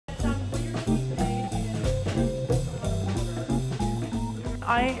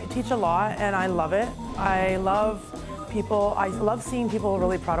I teach a lot and I love it. I love seeing people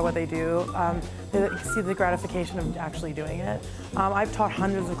really proud of what they do. They see the gratification of actually doing it. I've taught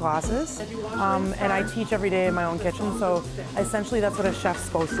hundreds of classes and I teach every day in my own kitchen, so essentially that's what a chef's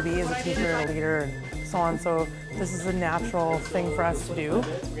supposed to be, is a teacher and a leader and so on. So this is a natural thing for us to do.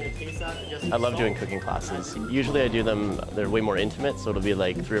 I love doing cooking classes. Usually I do them, they're way more intimate, so it'll be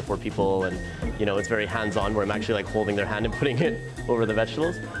like 3 or 4 people, and you know, it's very hands-on where I'm actually like holding their hand and putting it over the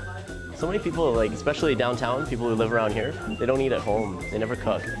vegetables. So many people, like especially downtown, people who live around here, they don't eat at home, they never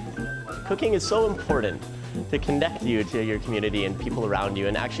cook. Cooking is so important to connect you to your community and people around you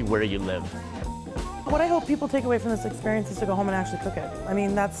and actually where you live. What I hope people take away from this experience is to go home and actually cook it. I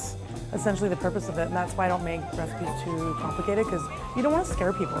mean, that's essentially the purpose of it, and that's why I don't make recipes too complicated, because you don't want to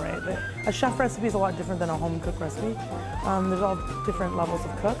scare people, right? A chef recipe is a lot different than a home cooked recipe. There's all different levels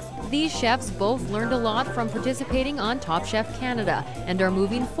of cooks. These chefs both learned a lot from participating on Top Chef Canada and are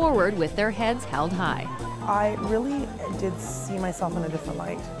moving forward with their heads held high. I really did see myself in a different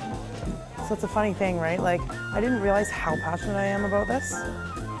light. So it's a funny thing, right? Like, I didn't realize how passionate I am about this.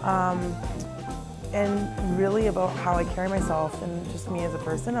 And really about how I carry myself and just me as a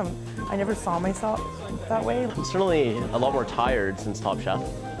person. I never saw myself that way. I'm certainly a lot more tired since Top Chef.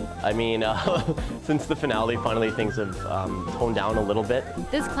 I mean, since the finale, finally things have toned down a little bit.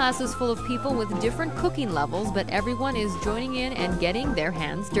 This class is full of people with different cooking levels, but everyone is joining in and getting their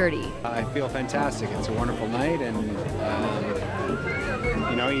hands dirty. I feel fantastic. It's a wonderful night, and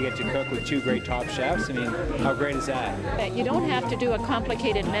you know, you get to cook with 2 great top chefs. I mean, how great is that? You don't have to do a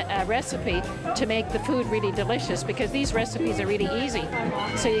complicated recipe to make the food really delicious, because these recipes are really easy.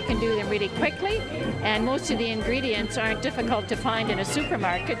 So you can do them really quickly, and most of the ingredients aren't difficult to find in a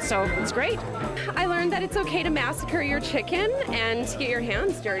supermarket, so it's great. I learned that it's okay to massacre your chicken and to get your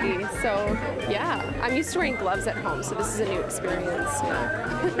hands dirty. So yeah, I'm used to wearing gloves at home, so this is a new experience.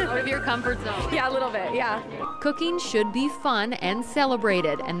 Yeah. Out of your comfort zone. Yeah, a little bit, yeah. Cooking should be fun and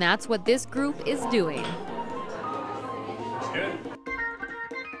celebrated, and that's what this group is doing. Good.